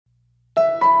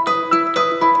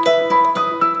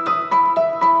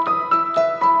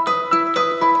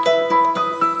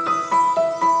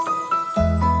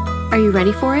you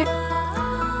ready for it?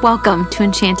 Welcome to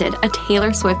Enchanted, a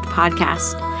Taylor Swift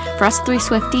podcast. For us three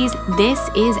Swifties, this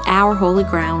is our holy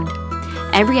ground.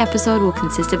 Every episode will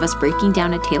consist of us breaking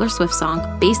down a Taylor Swift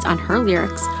song based on her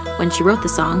lyrics, when she wrote the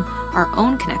song, our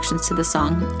own connections to the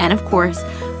song, and of course,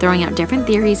 throwing out different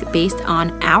theories based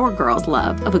on our girls'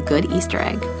 love of a good Easter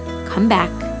egg. Come back,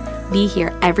 be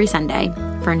here every Sunday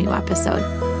for a new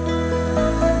episode.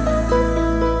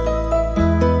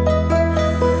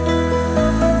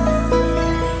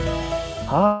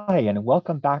 Hi, and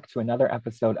welcome back to another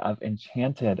episode of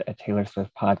Enchanted, a Taylor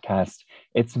Swift podcast.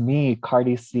 It's me,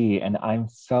 Cardi C, and I'm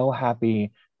so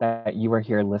happy that you are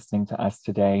here listening to us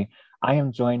today. I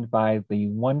am joined by the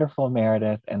wonderful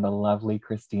Meredith and the lovely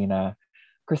Christina.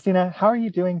 Christina, how are you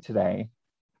doing today?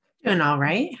 Doing all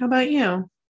right. How about you?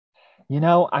 You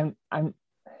know, I'm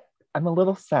a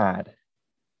little sad.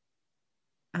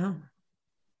 Oh,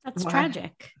 That's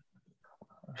tragic.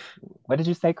 What did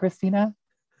you say, Christina?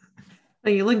 Oh,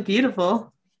 you look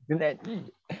beautiful.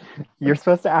 You're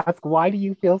supposed to ask, why do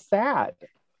you feel sad?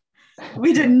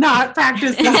 We did not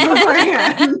practice that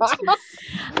beforehand.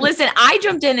 Listen, I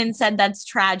jumped in and said that's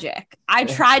tragic. I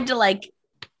tried to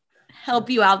help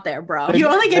you out there, bro. You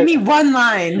only gave me one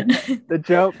line. The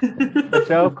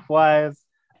joke was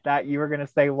that you were going to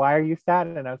say, why are you sad?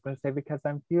 And I was going to say, because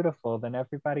I'm beautiful than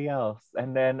everybody else.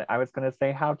 And then I was going to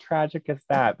say, how tragic is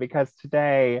that? Because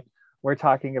today we're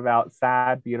talking about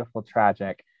sad, beautiful,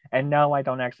 tragic. And no, I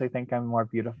don't actually think I'm more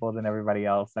beautiful than everybody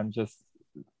else. I'm just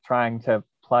trying to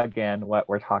plug in what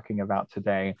we're talking about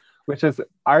today, which is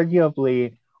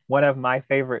arguably one of my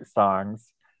favorite songs.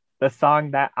 The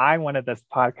song that I wanted this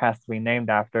podcast to be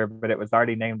named after, but it was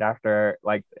already named after,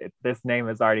 this name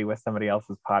is already with somebody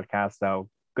else's podcast. So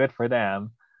good for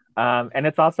them. And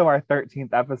it's also our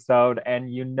 13th episode,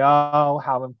 and you know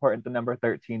how important the number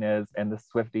 13 is in the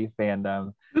Swiftie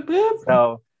fandom.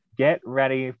 So get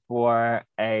ready for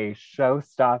a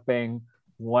show-stopping,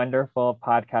 wonderful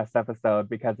podcast episode,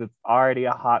 because it's already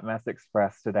a hot mess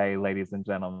express today, ladies and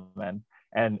gentlemen,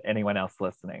 and anyone else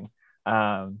listening.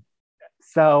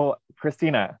 So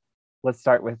Christina, let's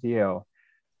start with you.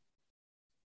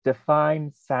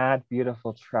 Define sad,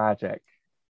 beautiful, tragic.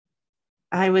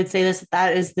 I would say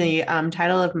that is the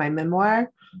title of my memoir.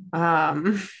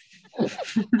 That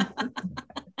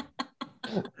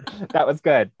was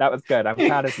good. I'm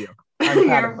proud of you.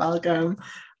 You're welcome.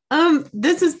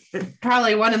 This is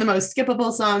probably one of the most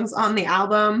skippable songs on the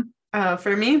album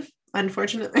for me,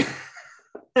 unfortunately.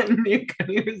 I knew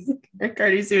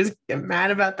Cardi C was getting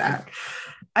mad about that.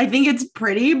 I think it's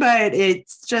pretty, but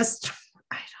it's just,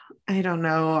 I don't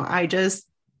know.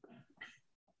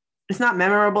 It's not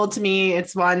memorable to me.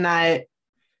 It's one that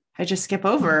I just skip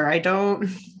over. I don't know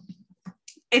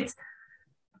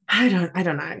how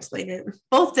to explain it.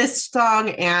 Both this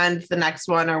song and the next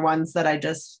one are ones that I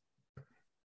just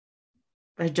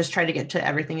try to get to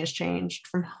everything has changed.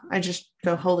 I just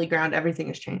go holy ground, everything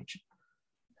has changed.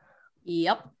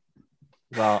 Yep.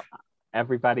 Well,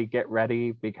 everybody get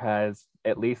ready, because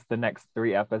at least the next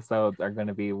 3 episodes are going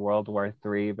to be World War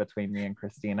III between me and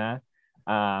Christina.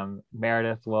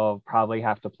 Meredith will probably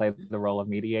have to play the role of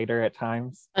mediator at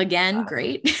times. Again,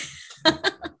 great.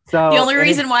 So the only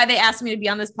reason why they asked me to be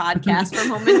on this podcast for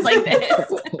moments like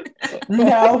this.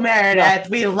 No, Meredith,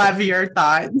 we love your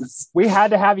thoughts. We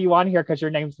had to have you on here because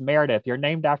your name's Meredith. You're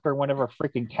named after one of our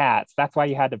freaking cats. That's why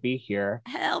you had to be here.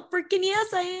 Hell freaking yes,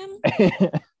 I am.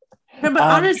 But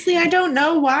honestly, I don't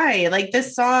know why.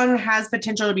 This song has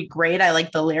potential to be great. I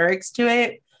like the lyrics to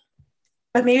it.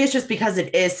 But maybe it's just because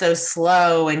it is so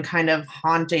slow and kind of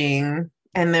haunting.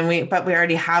 And then we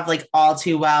already have All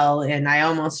Too Well and I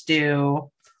Almost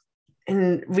Do.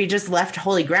 And we just left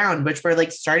holy ground, which we're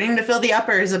starting to feel the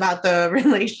uppers about the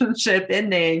relationship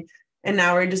ending. And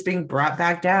now we're just being brought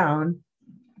back down.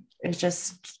 It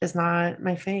just is not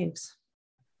my faves.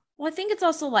 Well, I think it's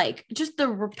also just the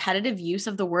repetitive use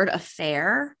of the word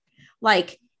affair.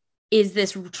 Is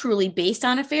this truly based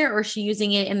on affair, or is she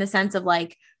using it in the sense of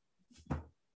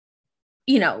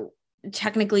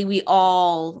technically we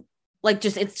all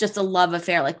it's just a love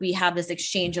affair. We have this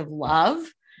exchange of love.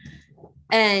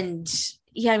 And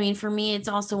yeah, I mean, for me, it's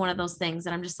also one of those things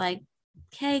that I'm just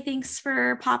okay, thanks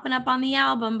for popping up on the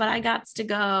album, but I got to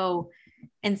go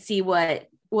and see what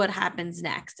happens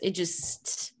next. It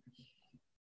just,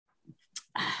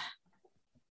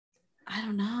 I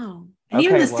don't know. And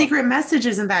even the secret message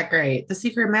isn't that great. The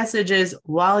secret message is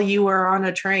while you were on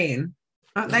a train.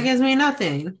 That gives me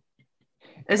nothing.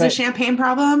 Is it champagne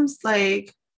problems? I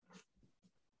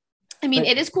mean,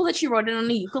 it is cool that she wrote it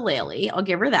on a ukulele. I'll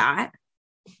give her that.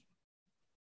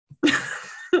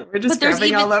 We're just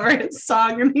grabbing all over his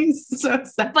song and he's so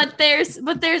sad. But there's,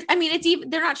 I mean, it's even,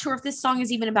 they're not sure if this song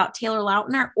is even about Taylor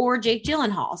Lautner or Jake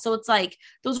Gyllenhaal. So it's like,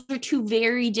 those are two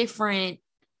very different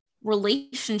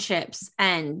relationships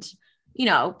and, you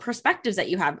know, perspectives that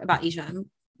you have about each of them.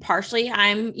 Partially,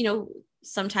 I'm, you know,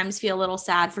 sometimes feel a little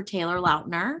sad for Taylor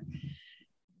Lautner.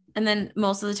 And then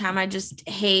most of the time I just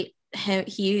hate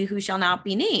he who shall not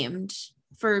be named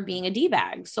for being a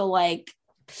D-bag. So like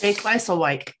Jake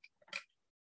Lyselwhite.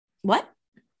 What?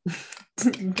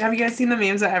 Have you guys seen the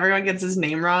memes that everyone gets his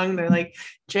name wrong? They're like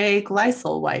Jake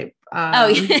Lyselwipe. Oh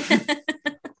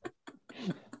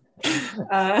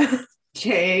yeah.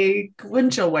 Jake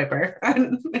Windshield Wiper.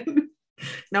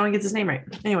 No one gets his name right.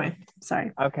 Anyway,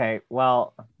 sorry. Okay,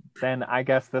 well, then I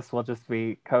guess this will just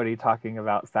be Cody talking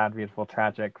about Sad, Beautiful,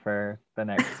 Tragic for the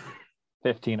next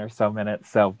 15 or so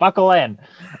minutes. So buckle in.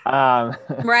 I'm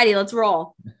ready. Let's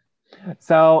roll.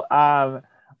 So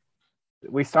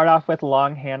we start off with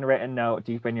long handwritten note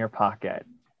deep in your pocket.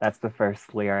 That's the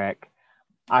first lyric.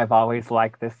 I've always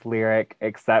liked this lyric,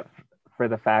 except for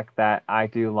the fact that I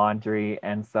do laundry.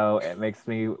 And so it makes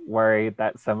me worried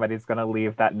that somebody's going to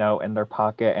leave that note in their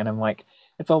pocket. And I'm like,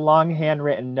 it's a long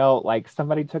handwritten note. Like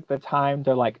somebody took the time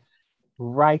to like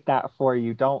write that for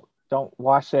you. Don't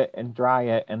wash it and dry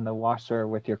it in the washer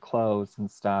with your clothes and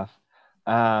stuff.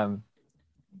 And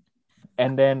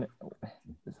then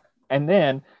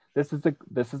this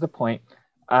is a point.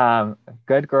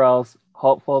 Good girls,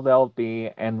 hopeful they'll be,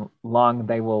 and long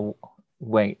they will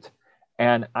wait.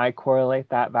 And I correlate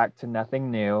that back to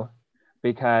Nothing New,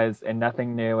 because in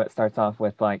Nothing New, it starts off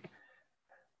with like,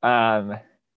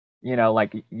 you know,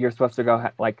 like you're supposed to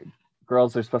go, like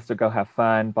girls are supposed to go have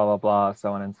fun, blah, blah, blah,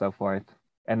 so on and so forth.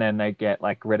 And then they get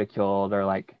like ridiculed or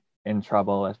like in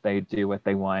trouble if they do what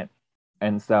they want.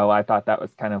 And so I thought that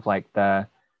was kind of like the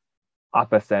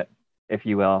opposite, if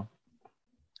you will.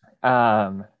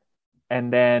 And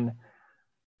then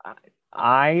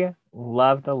I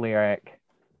love the lyric,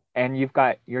 and you've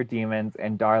got your demons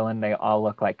and darling, they all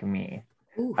look like me.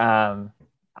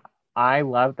 I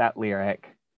love that lyric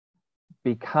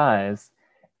because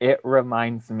it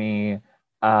reminds me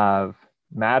of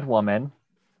Mad Woman.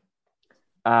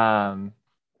 And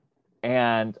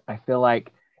I feel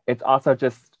like it's also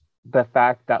just the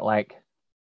fact that like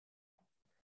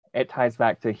it ties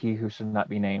back to He Who Should Not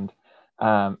Be Named.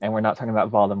 And we're not talking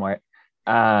about Voldemort.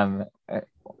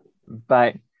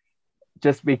 But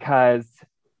just because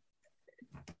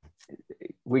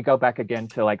we go back again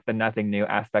to like the Nothing New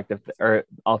aspect of or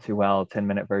All Too Well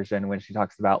 10-minute version, when she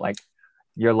talks about like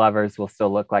your lovers will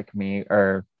still look like me,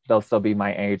 or they'll still be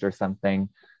my age or something.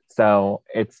 So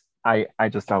it's I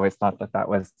just always thought that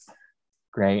was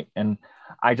great. And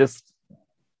I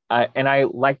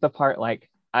like the part, like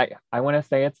I want to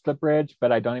say it's the bridge,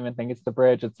 but I don't even think it's the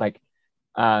bridge. It's like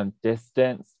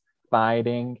distance,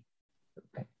 fighting,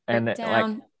 and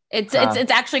like it's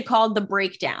actually called The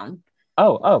Breakdown.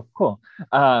 Oh, cool.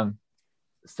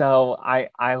 So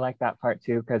I like that part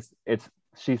too, because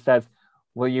she says,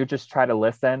 will you just try to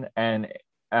listen, and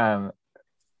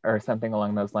or something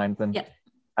along those lines. And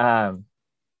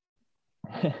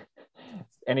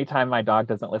anytime my dog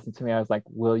doesn't listen to me, I was like,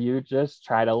 will you just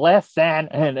try to listen?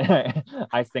 And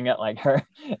I sing it like her.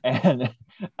 And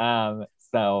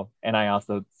and I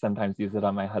also sometimes use it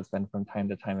on my husband from time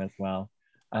to time as well.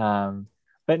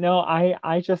 But no, I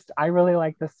really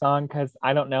like this song because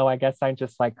I don't know, I guess I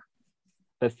just like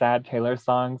the sad Taylor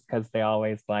songs because they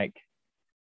always like,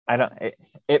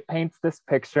 it paints this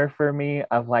picture for me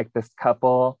of like this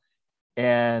couple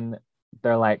in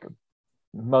their like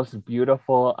most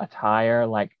beautiful attire,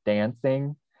 like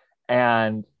dancing,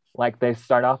 and like they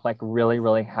start off like really,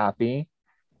 really happy,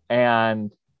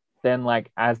 and then like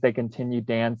as they continue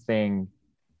dancing,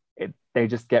 they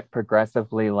just get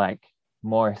progressively like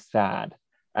more sad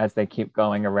as they keep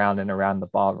going around and around the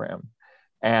ballroom.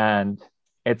 And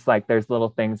it's like there's little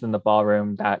things in the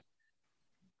ballroom that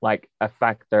like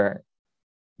affect their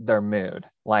mood.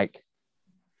 Like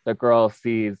the girl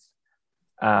sees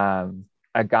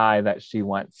a guy that she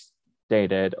once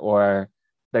dated, or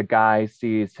the guy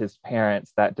sees his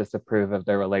parents that disapprove of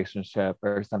their relationship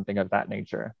or something of that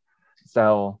nature.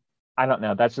 So I don't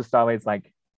know, that's just always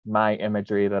like my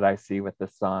imagery that I see with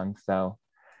this song. So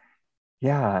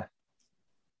yeah.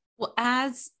 Well,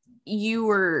 as you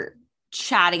were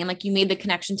chatting and like you made the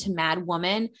connection to Mad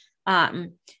Woman,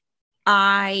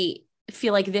 I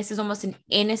feel like this is almost an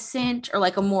innocent, or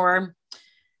like a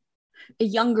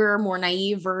younger, more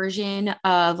naive version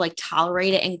of like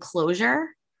Tolerate It and Closure.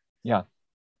 Yeah.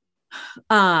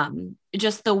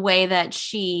 Just the way that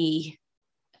she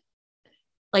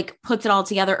like puts it all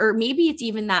together, or maybe it's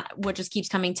even that what just keeps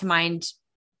coming to mind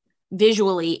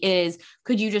visually is,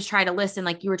 could you just try to listen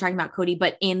like you were talking about, Cody,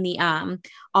 but in the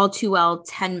All Too Well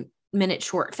 10-minute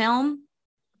short film,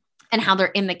 and how they're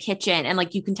in the kitchen and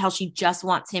like you can tell she just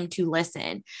wants him to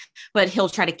listen, but he'll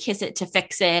try to kiss it to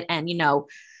fix it, and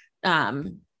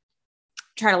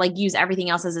try to like use everything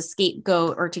else as a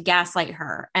scapegoat or to gaslight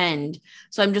her. And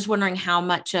so I'm just wondering how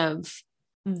much of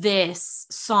this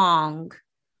song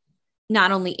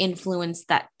not only influenced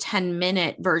that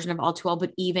 10-minute version of All Too Well,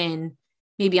 but even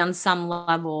maybe on some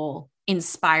level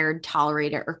inspired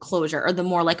Tolerate It or Closure, or the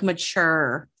more like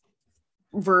mature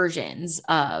versions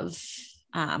of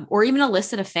or even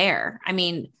Illicit Affair. I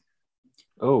mean,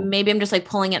 maybe I'm just like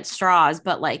pulling at straws,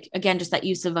 but like, again, just that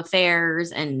use of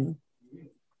affairs, and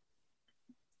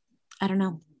I don't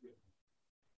know.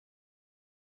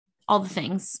 All the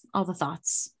things, all the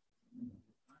thoughts.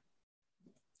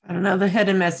 I don't know. The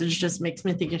hidden message just makes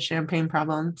me think of Champagne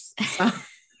Problems. So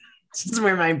this is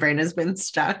where my brain has been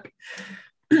stuck.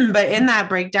 But in that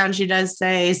breakdown, she does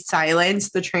say, silence,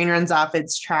 the train runs off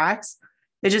its tracks.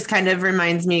 It just kind of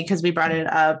reminds me, because we brought it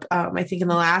up, I think in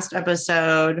the last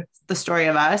episode, The Story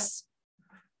of Us,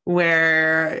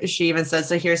 where she even says,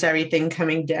 so here's everything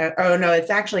coming down. Oh, no,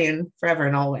 it's actually in Forever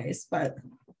and Always, but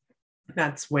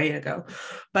that's way ago.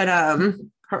 But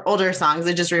her older songs,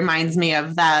 it just reminds me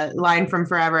of that line from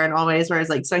Forever and Always, where it's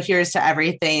like, so here's to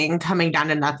everything coming down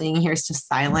to nothing. Here's to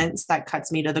silence that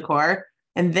cuts me to the core.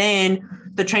 And then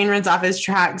the train runs off his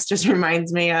tracks just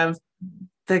reminds me of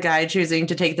the guy choosing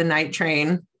to take the night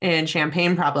train in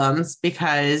Champagne Problems,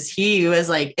 because he was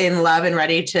like in love and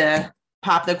ready to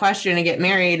pop the question and get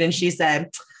married. And she said,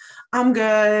 I'm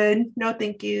good. No,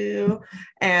 thank you.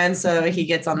 And so he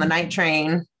gets on the night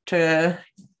train to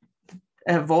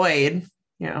avoid,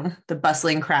 the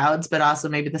bustling crowds, but also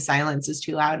maybe the silence is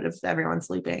too loud if everyone's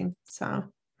sleeping. So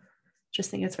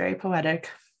just think it's very poetic,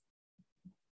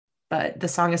 but the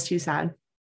song is too sad.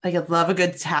 Like, I love a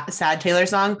good sad Taylor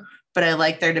song, but I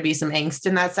like there to be some angst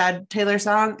in that sad Taylor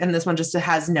song. And this one just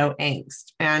has no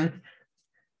angst. And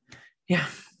yeah.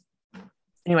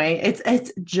 Anyway,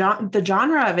 it's the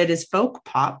genre of it is folk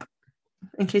pop,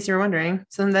 in case you're wondering.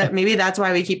 So that maybe that's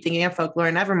why we keep thinking of Folklore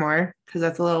and Evermore, because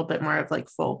that's a little bit more of like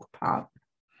folk pop.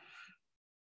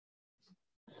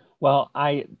 Well,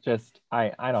 I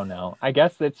don't know. I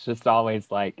guess it's just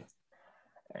always like,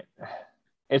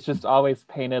 it's just always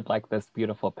painted like this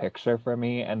beautiful picture for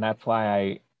me. And that's why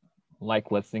I like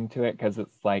listening to it, because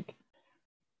it's like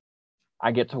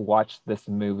I get to watch this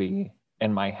movie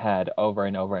in my head over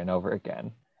and over and over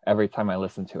again every time I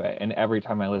listen to it. And every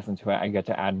time I listen to it, I get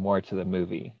to add more to the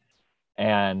movie.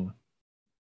 And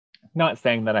not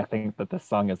saying that I think that this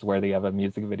song is worthy of a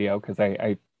music video, because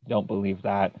I don't believe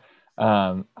that.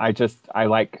 I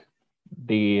like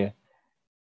the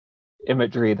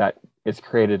imagery that is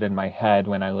created in my head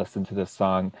when I listen to this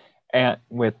song, and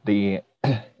with the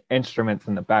instruments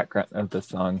in the background of the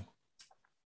song.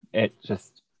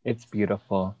 It's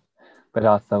beautiful, but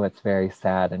also it's very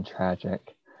sad and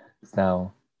tragic.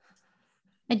 So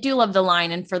I do love the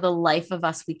line, and for the life of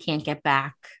us, we can't get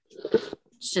back.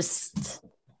 It's just,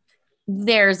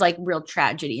 there's like real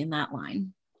tragedy in that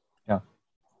line. Yeah.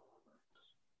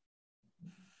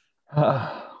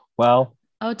 Well.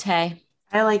 Oh, Tay.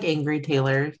 I like angry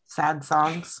Taylor sad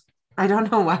songs. I don't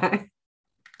know why.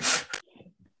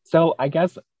 So I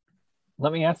guess,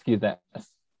 let me ask you this.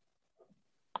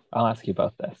 I'll ask you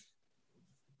both this.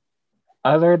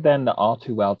 Other than the All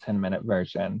Too Well 10-minute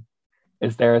version,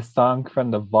 is there a song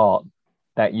from the vault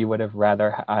that you would have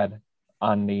rather had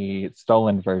on the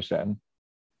stolen version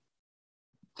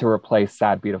to replace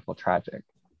Sad, Beautiful, Tragic?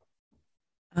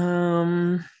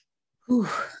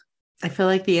 I feel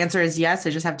like the answer is yes. I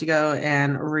just have to go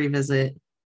and revisit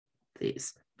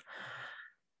these.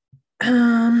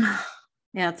 Yeah,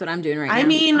 that's what I'm doing right now. I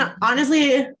mean,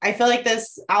 honestly, I feel like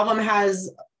this album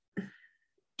has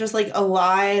just like a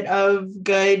lot of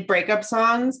good breakup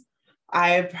songs.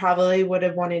 I probably would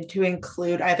have wanted to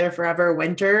include either Forever or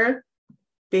Winter,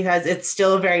 because it's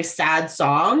still a very sad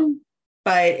song,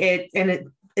 but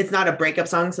it's not a breakup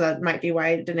song, so that might be why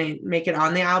it didn't make it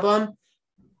on the album.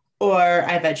 Or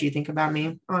I Bet You Think About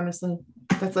Me, honestly.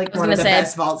 That's like one of the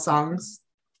best vault songs.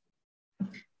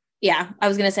 Yeah, I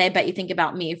was going to say, I Bet You Think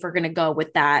About Me, if we're going to go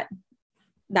with that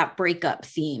breakup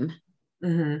theme.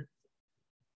 Mm-hmm.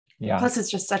 Yeah. Plus, it's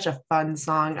just such a fun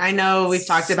song. I know we've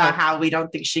talked about how we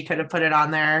don't think she could have put it on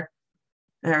there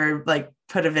or like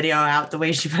put a video out the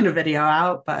way she put a video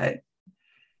out, but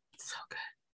so good.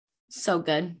 So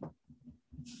good.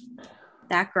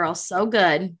 That girl, so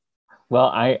good. Well,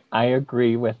 I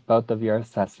agree with both of your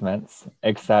assessments,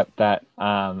 except that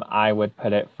I would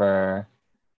put it for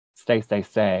Stay, Stay,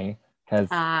 Stay, because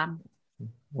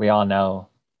we all know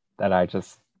that I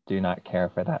just do not care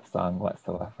for that song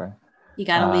whatsoever. You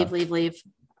gotta leave.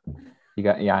 You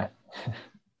got, yeah.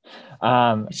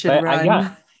 You should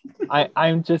run.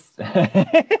 I'm just.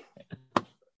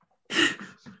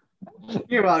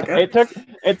 You're welcome. It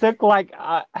took like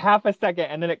half a second,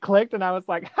 and then it clicked, and I was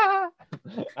like, ha.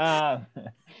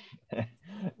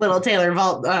 Little Taylor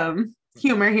Vault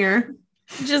humor here.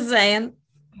 Just saying.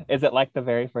 Is it like the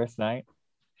very first night?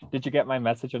 Did you get my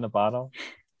message in a bottle?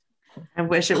 I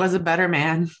wish it was a better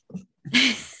man.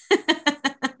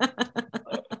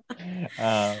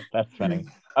 That's funny.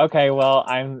 Okay, well,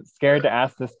 I'm scared to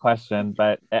ask this question,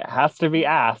 but it has to be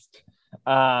asked.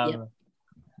 Yep.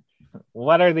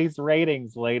 What are these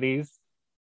ratings, ladies?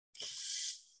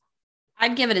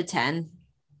 I'd give it a 10.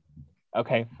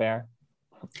 Okay, fair.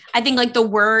 I think like the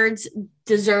words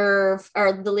deserve,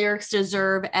 or the lyrics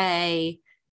deserve a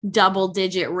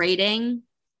double-digit rating.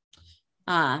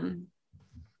 But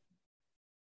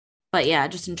yeah,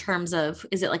 just in terms of,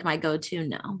 is it like my go-to?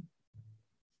 No.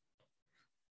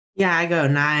 Yeah, I go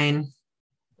 9.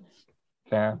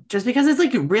 Fair. Just because it's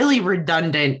like really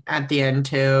redundant at the end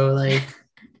too. Like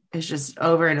it's just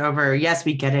over and over. Yes,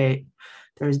 we get it.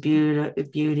 There's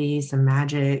beauty, some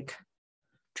magic,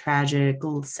 tragic,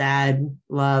 sad,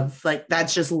 love. Like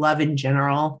that's just love in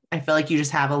general. I feel like you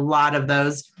just have a lot of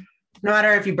those, no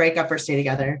matter if you break up or stay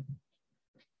together.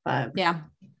 But yeah.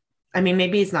 I mean,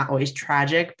 maybe it's not always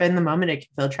tragic, but in the moment it can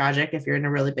feel tragic if you're in a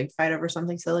really big fight over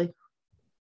something silly.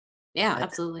 Yeah,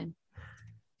 absolutely.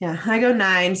 Yeah, I go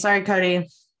 9. Sorry, Cody.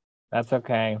 That's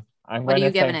okay. What are you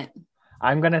giving it?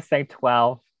 I'm gonna say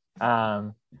 12.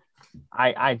 I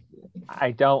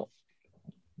don't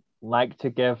like to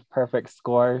give perfect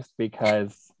scores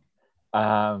because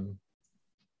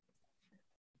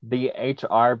the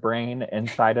HR brain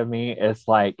inside of me is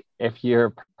like, if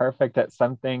you're perfect at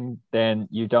something, then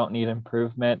you don't need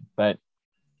improvement. But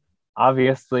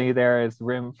obviously there is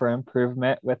room for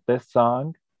improvement with this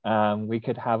song. We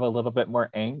could have a little bit more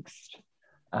angst.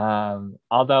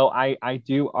 Although I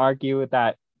do argue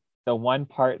that the one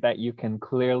part that you can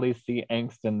clearly see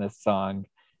angst in this song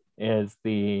is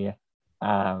the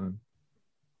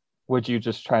would you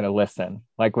just try to listen?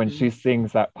 Like when she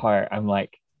sings that part, I'm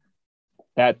like,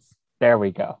 there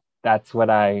we go. That's what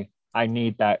I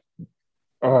need, that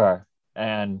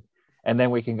and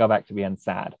then we can go back to being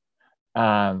sad.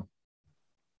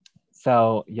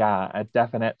 So yeah, a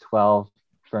definite 12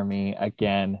 for me.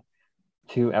 Again,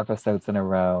 2 episodes in a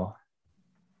row.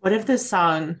 What if this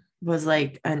song was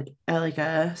like a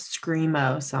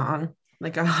screamo song,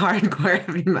 like a hardcore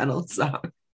heavy metal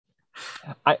song?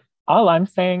 All I'm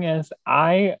saying is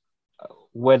I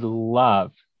would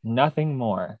love nothing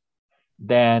more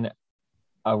than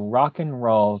a rock and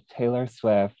roll Taylor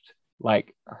Swift,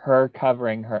 like her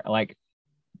covering her, like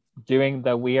doing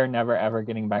the "We Are Never Ever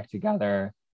Getting Back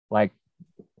Together," like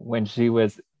when she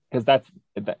was, because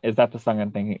is that the song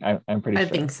I'm thinking? I'm pretty sure. I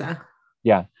think so.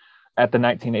 Yeah, at the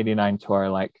 1989 tour,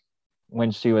 like when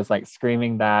she was like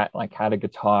screaming that, like had a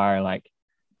guitar, like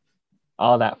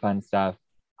all that fun stuff.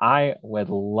 I would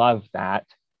love that.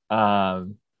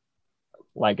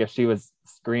 Like if she was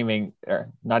screaming,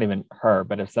 or not even her,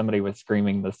 but if somebody was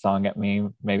screaming the song at me,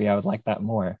 maybe I would like that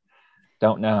more.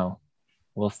 Don't know.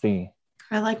 We'll see.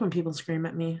 I like when people scream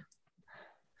at me.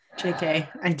 JK,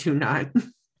 I do not. It's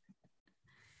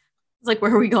like,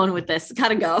 where are we going with this?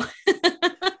 Gotta go.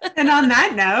 And on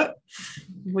that note,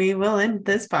 we will end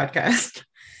this podcast.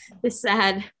 This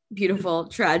sad, beautiful,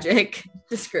 tragic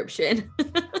description.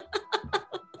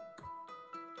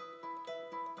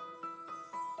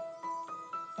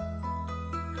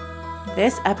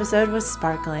 This episode was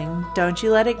sparkling. Don't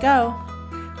you let it go.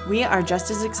 We are just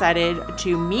as excited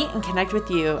to meet and connect with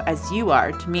you as you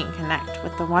are to meet and connect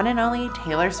with the one and only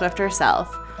Taylor Swift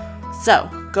herself. So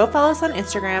go follow us on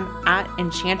Instagram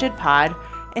 @EnchantedPod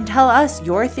and tell us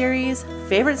your theories,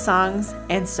 favorite songs,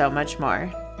 and so much more.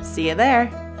 See you there.